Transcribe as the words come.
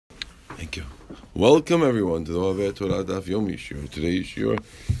Thank you. Welcome everyone to the Oavei Torah Daf Yomi Shiur. Today's Shiur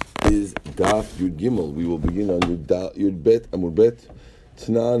is Daf Yud Gimel. We will begin on Yud Bet Amud Bet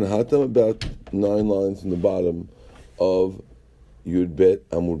Tanan Hatam, about 9 lines from the bottom of Yud Bet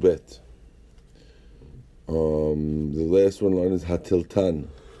Amud Bet. The last one line is Hatiltan.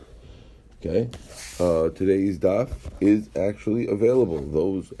 Okay. Today's Daf is actually available.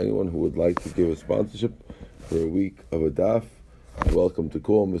 Anyone who would like to give a sponsorship for a week of a Daf, welcome to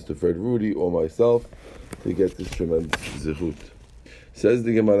call Mr. Fred Rudy or myself to get this tremendous zichut. Says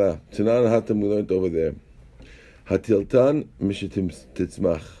the Gemara, Tanan Hatam, we learned over there. Hatiltan mishitim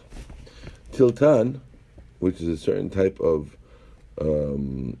titzmach. Tiltan, which is a certain type of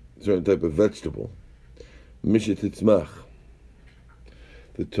vegetable. Mishititzmach.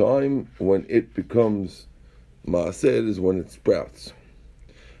 The time when it becomes maaser is when it sprouts.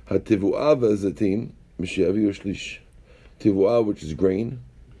 Hativu'ah v'zatim mishavi ushlish. Tivu'ah, which is grain,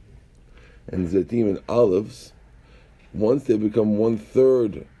 and zatim and olives, once they become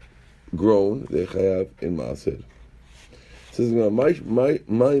 1/3 grown, they chayav in maaser. Says my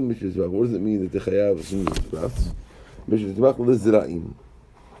mishizmach. What does it mean that they chayav as soon as it sprouts? Mishizmach lizra'im.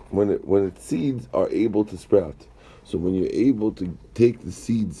 When its seeds are able to sprout. So when you're able to take the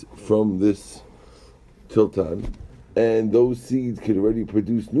seeds from this tiltan, and those seeds can already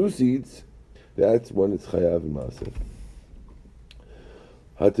produce new seeds, that's when it's chayav in maaser.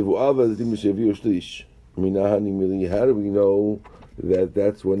 How do we know that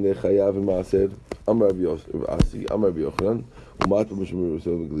that's when they're chayav in maaser? Amar Asi, Amar Yochanan, Umat b'mishmur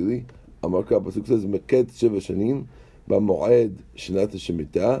Yisrael Glili. Amar Ka pasuk says meket sheva shanim b'moed shnat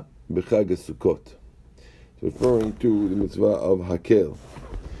shemitah b'chag Sukkot. Referring to the mitzvah of Hakel.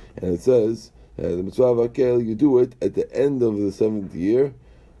 And it says, the mitzvah of Hakel, you do it at the end of the 7th year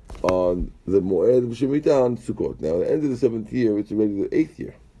on the Moed of Shemitah on Sukkot. Now, at the end of the 7th year, it's already the 8th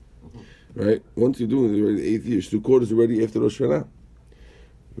year. Right? Once you're doing it, it's already the 8th year. Sukkot is already after Rosh Hashanah.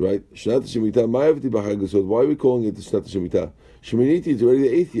 Right? Shnat Shemitah, Ma'avti B'Chagasot. Why are we calling it the Shnat Shemitah? Sheminiti is already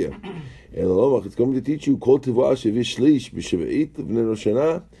the 8th year. And Alomach, it's coming to teach you, Kol Tivah Shevish Shlish B'Sheva'it V'nei Rosh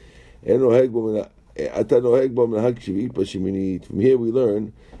Hashanah En Oheg B'Menah. From here we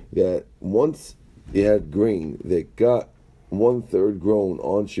learn that once you had grain that got 1/3 grown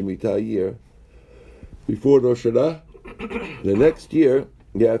on Shemitah year, before Rosh Hashanah, the next year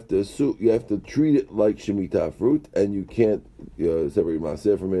you have to treat it like Shemitah fruit, and you can't separate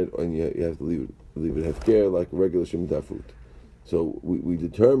maaser from it, and you have to leave it hefker like regular Shemitah fruit. So we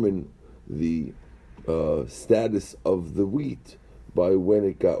determine the status of the wheat by when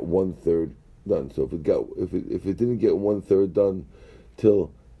it got 1/3 done. So if it didn't get 1/3 done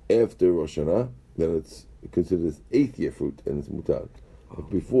till after Rosh Hashanah, then it's considered as 8th year fruit and it's mutar. If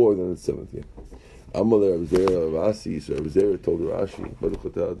before, then it's 7th year. Amalei Rav Zera Rasi, so Rav Zera told Rashi,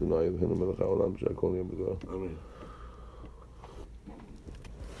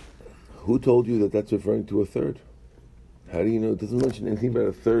 who told you that that's referring to 1/3? How do you know? It doesn't mention anything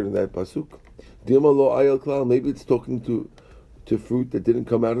about 1/3 in that pasuk. Maybe it's talking to fruit that didn't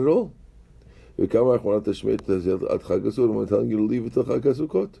come out at all. I'm telling you to leave it till Chag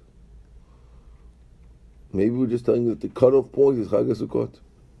HaSukkot. Maybe we're just telling you that the cutoff point is Chag HaSukkot.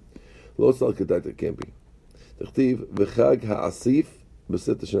 Lo sal kedat, it can't be. T'chtiv v'chag ha'asif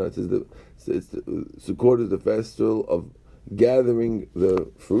b'set ha'shana. It says Sukkot is the festival of gathering the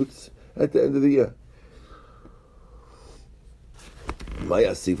fruits at the end of the year. My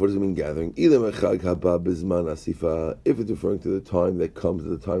asif, what does it mean gathering? Either mechag haba bizman asifa, if it's referring to the time that comes at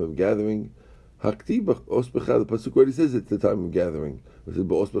the time of gathering. Hakti b'ospecha, the pasuk already says it's the time of gathering. It says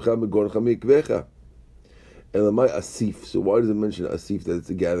b'ospecha megoncha mikvecha. And the my asif. So why does it mention asif that it's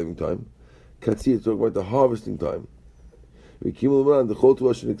the gathering time? Katsi, it's talking about the harvesting time. V'kimul man the chol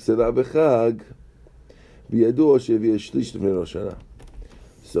tuah sheniksera b'chag v'yadu shevi shlish lefnei Rosh Hashanah.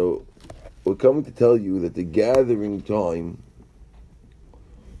 So we're coming to tell you that the gathering time,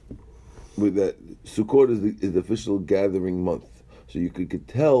 with that Sukkot is the official gathering month. So you could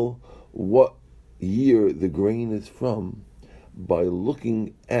tell what year the grain is from by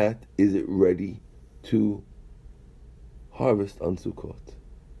looking at, is it ready to harvest on Sukkot?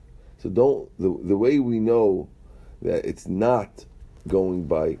 So the way we know that it's not going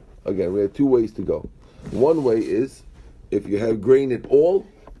by, again, we have 2 ways to go. One way is, if you have grain at all,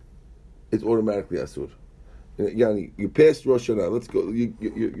 it's automatically asur. Yani, you passed Rosh Hashanah. Let's go. You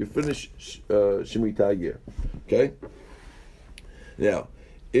finish Shemitah year. Okay. Now,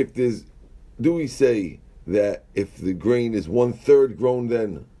 do we say that if the grain is 1/3 grown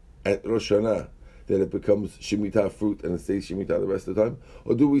then at Rosh Hashanah, then it becomes Shemitah fruit and it stays Shemitah the rest of the time?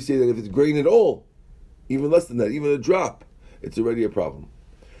 Or do we say that if it's grain at all, even less than that, even a drop, it's already a problem?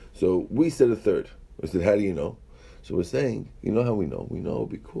 So we said a third. I said, how do you know? So we're saying, you know how we know? We know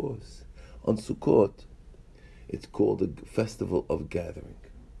because on Sukkot, it's called a festival of gathering.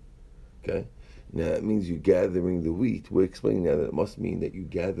 Okay? Now that means you're gathering the wheat. We're explaining now that it must mean that you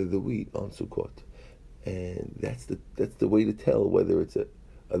gather the wheat on Sukkot. And that's the way to tell whether it's a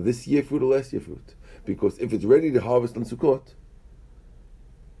this year fruit or last year fruit. Because if it's ready to harvest on Sukkot,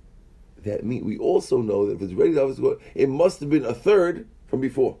 that means we also know that if it's ready to harvest on Sukkot, it must have been a third from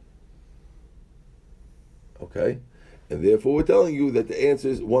before. Okay? And therefore we're telling you that the answer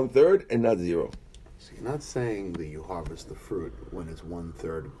is 1/3 and not 0. So you're not saying that you harvest the fruit when it's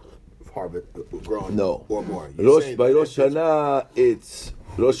 1/3 harvest grown no. or more. By Rosh Hashanah, it's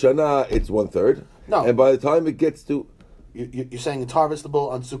 1/3. No. And by the time it gets to... You're saying it's harvestable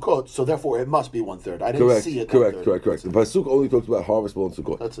on Sukkot, so therefore it must be 1/3. I didn't see it. Correct. The Pasuk only talks about harvestable on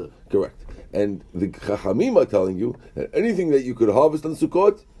Sukkot. That's it. Correct. And the Chachamim are telling you that anything that you could harvest on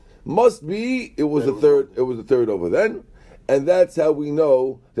Sukkot must be, it was a third over then, and that's how we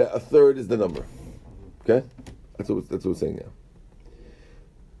know that a third is the number. Okay? That's what we're saying now.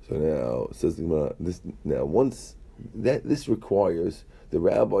 So now, it says the Gemara, this requires the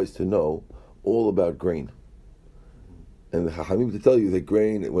rabbis to know all about grain. And the Chachamim to tell you that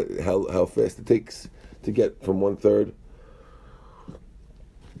grain, how fast it takes to get from 1/3.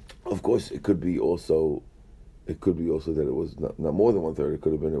 Of course, it could be also that it was not more than 1/3. It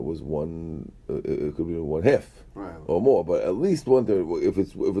could have been it was one. It could be 1/2 or more. But at least 1/3. If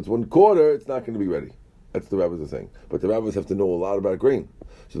it's 1/4, it's not going to be ready. That's what the rabbis are saying. But the rabbis have to know a lot about grain.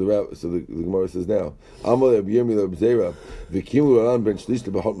 So the Gemara says now,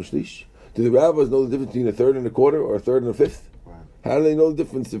 do the rabbis know the difference between a third and a quarter, or a third and a fifth? Right. How do they know the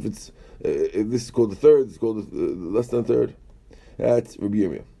difference if it's if this is called a third, it's called less than a third? That's Rabbi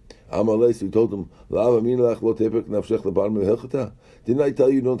Yirmiyah. Amalei, so he told him, didn't I tell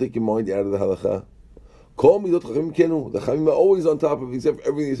you don't take your mind out of the halacha? Call me, the Chachamim are always on top of except for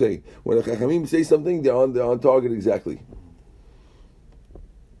everything they say. When the Chachamim say something, they're on target exactly.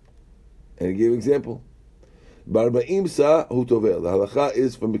 And he gave an example. Barba'im sa hu tovel. The halacha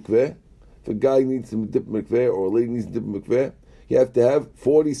is for mikveh. If a guy needs to dip in mikveh or a lady needs to dip in mikveh, you have to have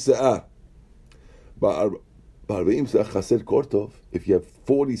 40 sa'ah. Barba'im sa chaser kortov. If you have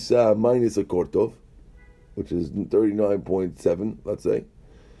 40 sa'ah minus a kortov, which is 39.7, let's say,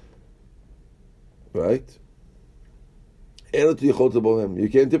 right? You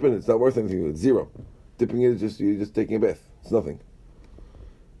can't dip in it. It's not worth anything. It's 0. Dipping in is you're just taking a bath. It's nothing.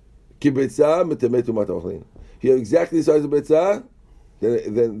 You have exactly the size of betzah,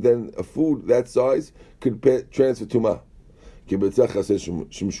 then a food that size could transfer tumah. If it's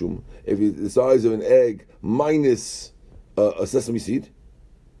the size of an egg minus a sesame seed,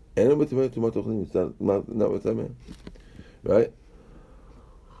 it's not right?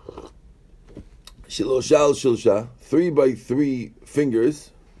 Shilosha, 3 by 3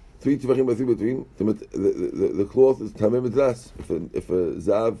 fingers, 3 tefachim by 3 between. The cloth is tameh medras. If a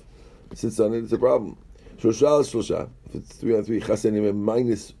zav sits on it, it's a problem. Shilosha, if it's 3 on 3, chasenim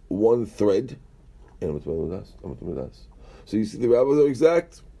minus 1 thread. So you see the rabbis are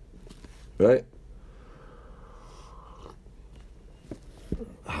exact, right?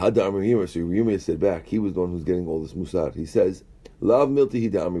 Hadar Yirmiyah, so Yirmiyah said back, he was the one who's getting all this musar. He says, Lav milti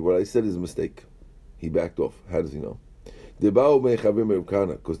hidami, what I said is a mistake. He backed off. How does he know? Because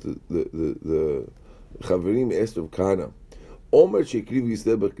the Chaverim asked of Kana, Omer shekriv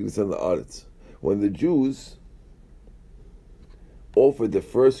yisrael b'knisan la'aretz. When the Jews offered the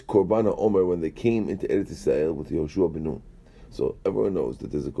first Korban HaOmer when they came into Eretz Yisrael with Yehoshua ben Nun. So everyone knows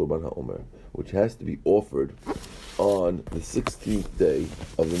that there's a Korban HaOmer, which has to be offered on the 16th day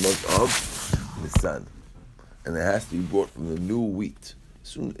of the month of Nisan. And it has to be brought from the new wheat.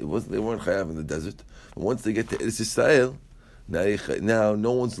 Soon they weren't chayav in the desert. But once they get to Eretz Yisrael, now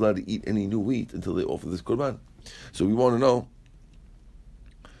no one's allowed to eat any new wheat until they offer this Korban. So we want to know,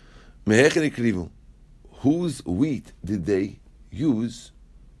 whose wheat did they use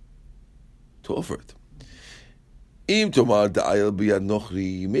to offer it? Maybe you're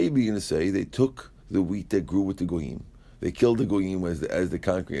going to say they took the wheat that grew with the goyim. They killed the goyim as the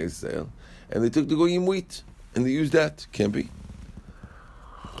concrete sale, and they took the goyim wheat and they used that. Can't be.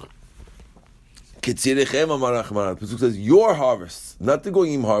 Pasuk says your harvest, not the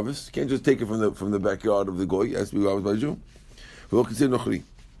goyim harvest. You can't just take it from the backyard of the goy. It has to be harvested by a Jew.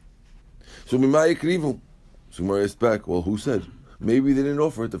 So Mimai Krivu. So Gemara asked back, well, who said? Maybe they didn't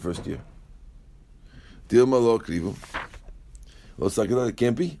offer it the first year. Dilma lo Krivu. Well, Sakana, it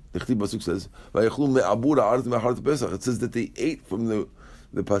can't be. The Pasuk says, it says that they ate from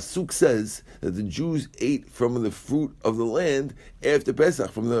the pasuk says that the Jews ate from the fruit of the land after Pesach,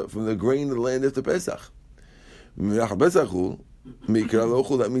 from the grain of the land after Pesach. That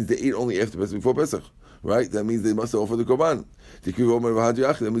means they ate only after Pesach, before Pesach, right? That means they must have offered the korban.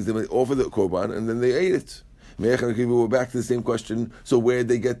 That means they might offer the korban and then they ate it. We're back to the same question. So where did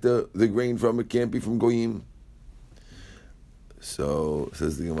they get the grain from? It can't be from Goyim. So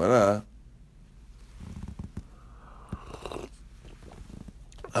says the Gemara.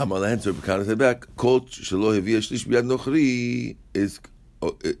 Amal answer Bekana said back. Kol shelo hevia shlish biyad nochri is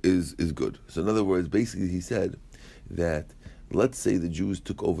good. So in other words, basically he said that let's say the Jews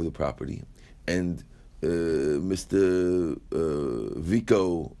took over the property and Mr.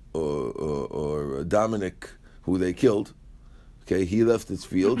 Vico or Dominic, who they killed, okay, he left his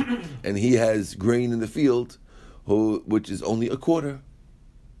field and he has grain in the field, which is only a quarter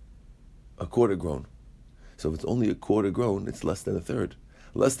grown. So if it's only a quarter grown, it's less than a third.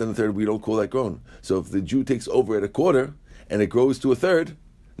 Less than a third, we don't call that grown. So if the Jew takes over at a quarter and it grows to a third,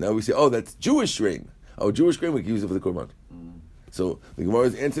 now we say, oh, that's Jewish grain. Oh, Jewish grain, we can use it for the korban. So the Gemara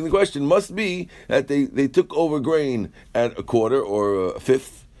is answering the question, must be that they took over grain at a quarter or a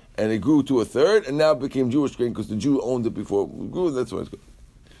fifth, and it grew to a third, and now it became Jewish grain because the Jew owned it before it grew, that's why it's good.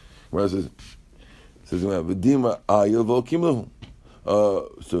 Gemara says, V'dima ayil v'okim lahu.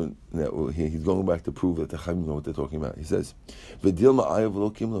 So now he's going back to prove that the Chachamim know what they're talking about. He says, "V'dilma ayav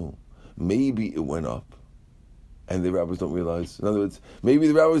v'lokim lahu." Maybe it went up, and the rabbis don't realize. In other words, maybe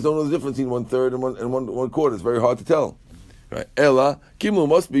the rabbis don't know the difference between 1/3 and one quarter. It's very hard to tell. Right? Ella kimlu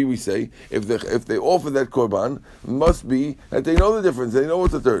must be. We say if they offer that korban, must be that they know the difference. They know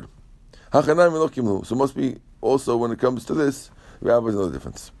what's a third. Hachanayim v'lo kimlu. So must be also when it comes to this, the rabbis know the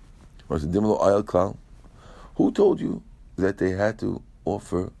difference. Who told you that they had to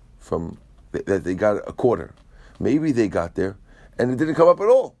offer that they got a quarter? Maybe they got there and it didn't come up at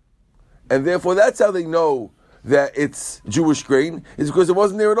all, and therefore that's how they know that it's Jewish grain, is because it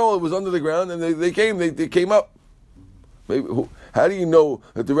wasn't there at all. It was under the ground, and they came up. Maybe, how do you know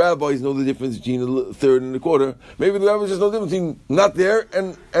that the rabbis know the difference between a third and a quarter? Maybe the rabbis just know the difference between not there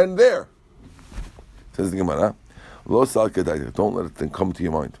and there. Says the Gemara, Lo sal kedai. Don't let it come to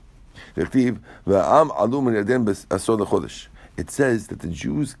your mind. It says that the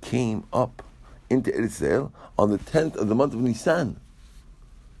Jews came up into Eretz Yisrael on the 10th of the month of Nisan.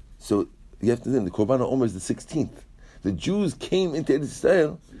 So you have to think, the Korban HaOmer is the 16th. The Jews came into Eretz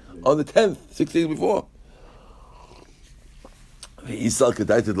Yisrael on the 10th, 6 days before. Can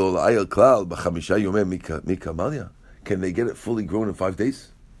they get it fully grown in 5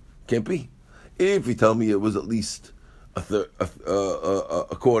 days? Can't be. If you tell me it was at least a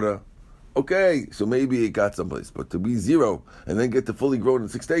quarter, okay, so maybe it got someplace. But to be 0 and then get to fully grown in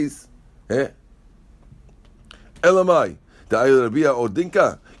 6 days, Elamai, the Ayel Rabia or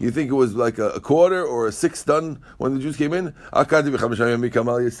Dinka, you think it was like a quarter or a sixth done when the Jews came in?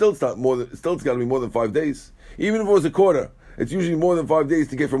 Still, it's got to be more than 5 days. Even if it was a quarter, it's usually more than 5 days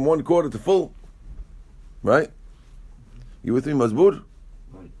to get from 1 quarter to full. Right? You with me, Mazbur?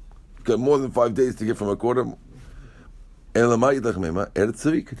 Right. Got more than 5 days to get from a quarter.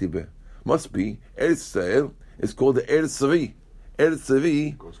 Must be Eretz Yisrael is called the Eretz Savi. Eretz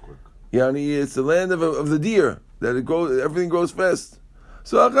Savi, it's the land of the deer that it grows. Everything grows fast.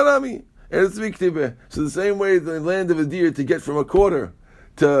 So Acharami Eretz Savi K'tibeh. So the same way the land of a deer to get from a quarter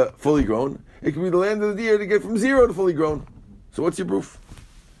to fully grown, it can be the land of the deer to get from 0 to fully grown. So what's your proof?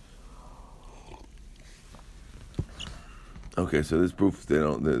 Okay, so this proof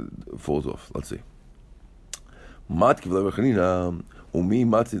it falls off. Let's see. You want to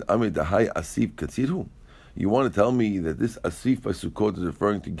tell me that this asif by Sukkot is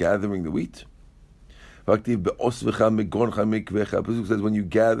referring to gathering the wheat? Pasuk says when you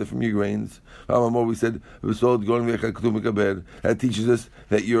gather from your grains. We said that teaches us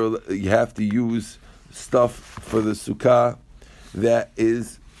that you have to use stuff for the sukkah that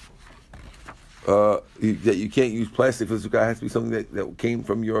is that you can't use plastic for the sukkah. It has to be something that came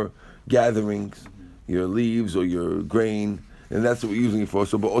from your gatherings, your leaves or your grain, and that's what we're using it for.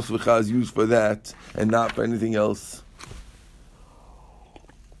 So, but osvecha is used for that and not for anything else.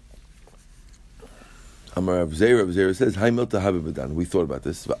 Amar Rav Zera says, "Hi milta habibadan." We thought about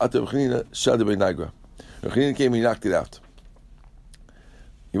this. V'ata Rechanina shada beinagra. Rechanina came and he knocked it out.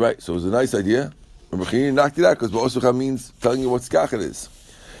 You're right. So it was a nice idea. And Rechanina knocked it out because osvecha means telling you what skach it is.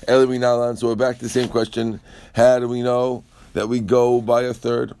 Elami nalan. So we're back to the same question. How do we know that we go by a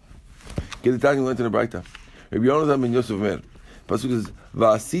third? Get the time we went to the Braita. Rabbi Yonasan ben Yosef Mer. Pasuk says,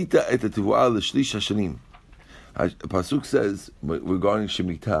 "Va'asita et tevuah l'shlish hashanim." Pasuk says regarding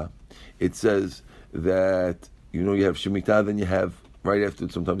shemitah, it says that you have shemitah, then you have right after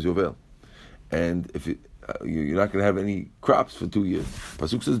sometimes Yovel. And if you're not going to have any crops for 2 years.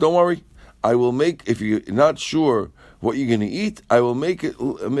 Pasuk says, don't worry. I will make, if you're not sure what you're going to eat, I will make it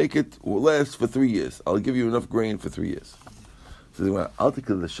last for 3 years. I'll give you enough grain for 3 years. So I'll take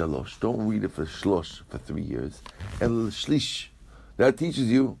the shalosh. Don't read it for shlosh for 3 years. And shlish. That teaches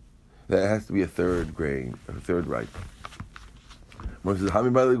you that it has to be a third grain, a third ripe. Says,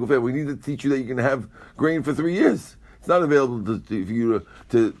 we need to teach you that you can have grain for 3 years. It's not available for you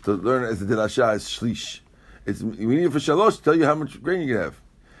to learn as a dirasha as shlish. We need it for shalosh to tell you how much grain you can have.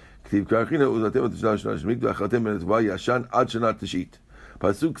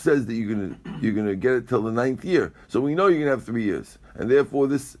 Pasuk says that you're gonna get it till the 9th year, so we know you're gonna have 3 years, and therefore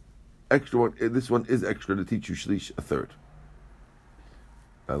this one is extra to teach you shlish, a third.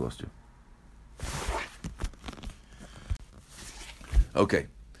 I lost you. Okay,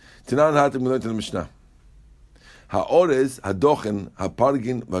 Tanan Hatim, we learned in the Mishnah. Ha'orez, hadochen,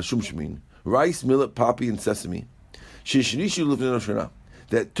 hapargin, v'ashumshmin, rice, millet, poppy, and sesame, shishnishu lifnei Rosh Hashanah,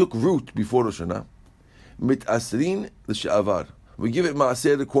 that took root before Rosh Hashanah, mit asrin l'she'avar. We give it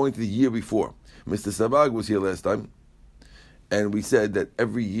ma'aser according to the year before. Mr. Sabag was here last time, and we said that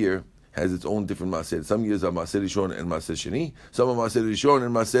every year has its own different ma'aser. Some years are ma'aser rishon and ma'aser sheni. Some are ma'aser rishon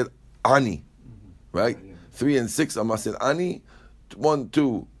and ma'aser ani. Right? 3 and 6 are ma'aser ani. 1,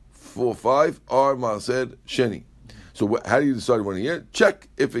 2, 4, 5 are ma'aser sheni. So how do you decide one year? Check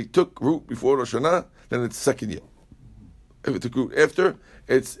if it took root before Rosh Hashanah, then it's second year. If it took root after,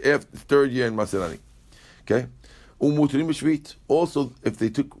 it's after third year in ma'aser ani. Okay? Also, if they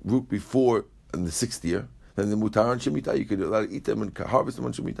took root before in the 6th year, then the mutar on shemitah, you could allow to eat them and harvest them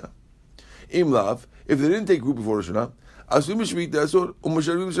on shemitah. Imlav, if they didn't take root before Rosh Hashanah, the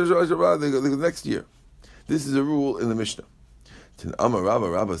next year. This is a rule in the Mishnah. Amar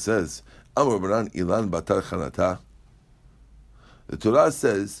Rabba says, Amar Baran Ilan Batar Chanata. The Torah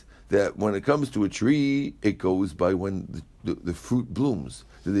says that when it comes to a tree, it goes by when the fruit blooms.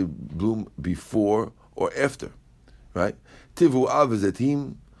 Do they bloom before or after? Right? Tivu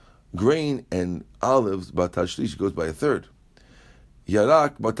avazetim, grain and olives, batar shlish, goes by a third.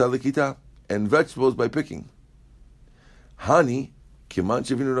 Yarak batar likita, and vegetables by picking. Hani, kiman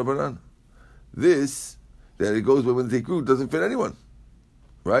shevinu rabbanan. This, that it goes by when they take root, doesn't fit anyone.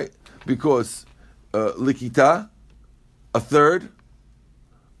 Right? Because likita, a third,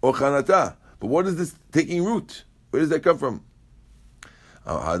 or chanata. But what is this taking root? Where does that come from?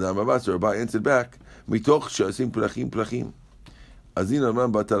 Hadam Rabba, Rabbi answered back, Mitoch shasim plachim plachim. Azin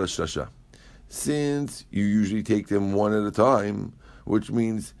Raman batar shasha. Since you usually take them one at a time, which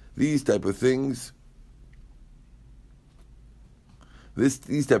means these type of things,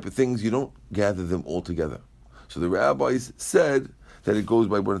 these type of things, you don't gather them all together. So the rabbis said that it goes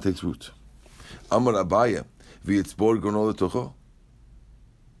by when it takes root. Amar Abaya, v'yitzbor gonol letocho.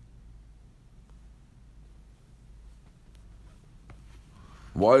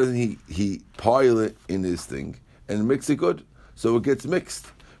 Why doesn't he pile it in his thing and mix it good so it gets mixed?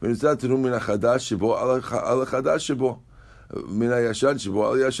 Which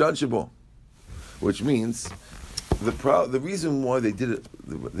means the reason why they did it,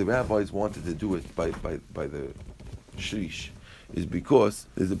 the rabbis wanted to do it by the shlish, is because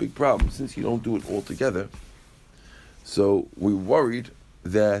there's a big problem. Since you don't do it all together, so we're worried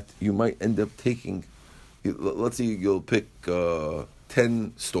that you might end up taking, let's say you'll pick 10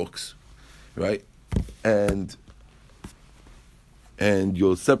 stalks, right? And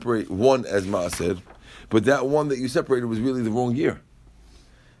you'll separate one as ma'aser, but that one that you separated was really the wrong year.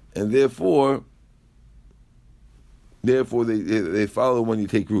 And therefore they follow when you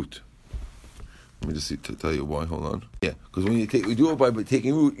take root. Let me just see, to tell you why, hold on. Yeah, because when we do it by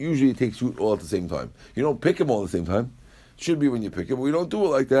taking root, usually it takes root all at the same time. You don't pick them all at the same time. It should be when you pick them. We don't do it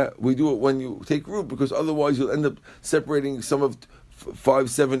like that. We do it when you take root, because otherwise you'll end up separating some of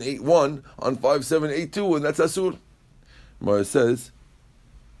 5781 on 5782, and that's asur. Gemara says,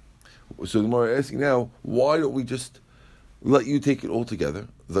 so the Gemara asking now, why don't we just let you take it all together,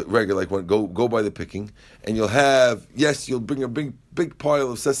 like when go by the picking, and you'll bring a big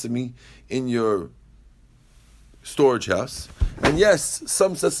pile of sesame in your storage house, and yes,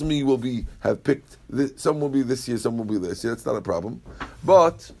 some sesame will have picked. Some will be this year, some will be this year. That's not a problem,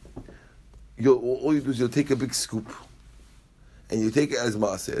 but all you do is you'll take a big scoop, and you take it as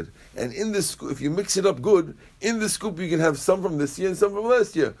maaser. And in this scoop, if you mix it up good, in the scoop you can have some from this year and some from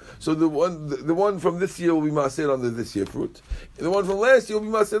last year. So the one from this year will be maaser on the this year fruit. And the one from last year will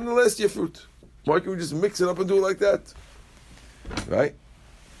be maaser on the last year fruit. Why can't we just mix it up and do it like that? Right?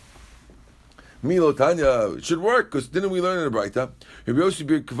 Milo Tanya, it should work, because didn't we learn in the Braita? Rabbi Yossi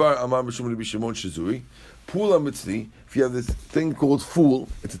bir Kvar Amar B'Shimon Rabbi Shimon Shizuri, Pula Mitzli, if you have this thing called fool,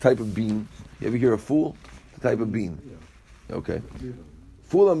 it's a type of bean. You ever hear of fool? It's a type of bean. Okay.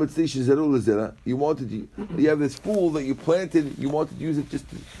 Fool Mitzli Shizeru Lezera, you have this fool that you planted, you wanted to use it just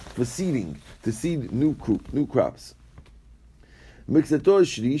for seeding, to seed new crops. Mixator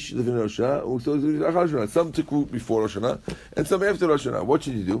Shrish, the Rosh Hashanah. Some took root before Rosh Hashanah, and some after Rosh Hashanah. What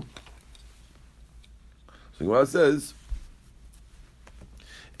should you do? So Gemara says,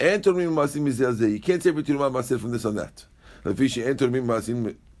 you can't separate Terumah Maser from this on that. Okay,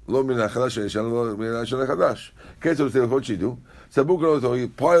 so what should you do? You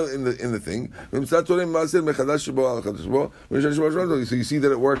pile in the thing. So you see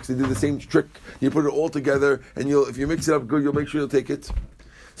that it works. They did the same trick. You put it all together, and if you mix it up good, you'll make sure you'll take it.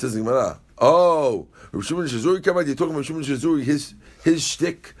 Says the Gemara, oh, Rav Shimon Shizuri come out. You're talking about Shimon Shizuri, his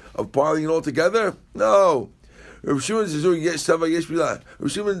shtick of piling it all together? No. Rav Shimon Shizuri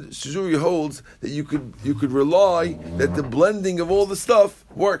holds that you could rely that the blending of all the stuff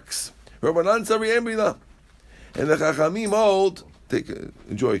works. Rabbanan Sari Embila. And the Chachamim hold,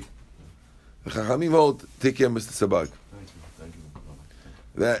 enjoy. The Chachamim hold, take care, Mr. Sabag. Thank you.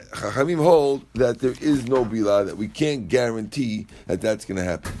 That Chachamim hold that there is no Bila, that we can't guarantee that that's going to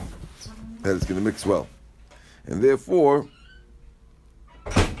happen, that it's going to mix well. And therefore,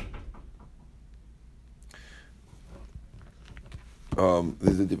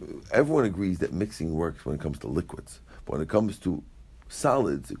 everyone agrees that mixing works when it comes to liquids. But when it comes to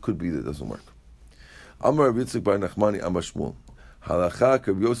solids, it could be that it doesn't work. Amar Rav Yitzchak bar Nachmani Amar Shmuel. Halacha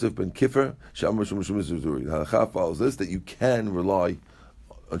Rav Yosef ben Kiffer Shamar Shimon Shizuri. The halacha follows this, that you can rely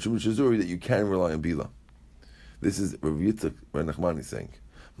on Shimon Shizuri, that you can rely on Bila. This is Rav Yitzchak bar Nachmani saying.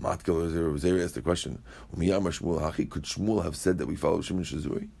 Matkal Rav Zeri asked the question, could Shmuel have said that we follow Shimon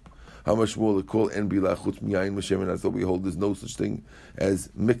Shizuri? How much Shmuel call en Bila chutz miyayin m'shemen? I thought we hold there's no such thing as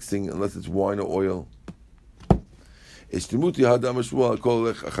mixing unless it's wine or oil.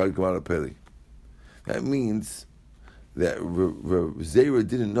 That means that Zera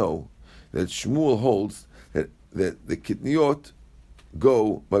didn't know that Shmuel holds that the kitniot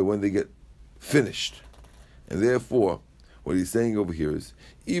go by when they get finished. And therefore, what he's saying over here is,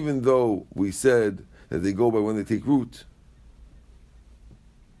 even though we said that they go by when they take root,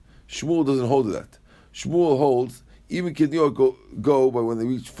 Shmuel doesn't hold to that. Shmuel holds even kitniot go by when they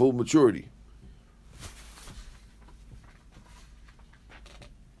reach full maturity.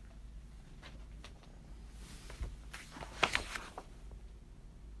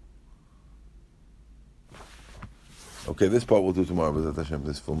 Okay, this part we'll do tomorrow. B'ezrat Hashem,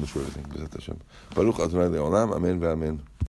 this full maturity thing. B'ezrat Hashem. Baruch Adonai Le'olam. Amen ve'amen.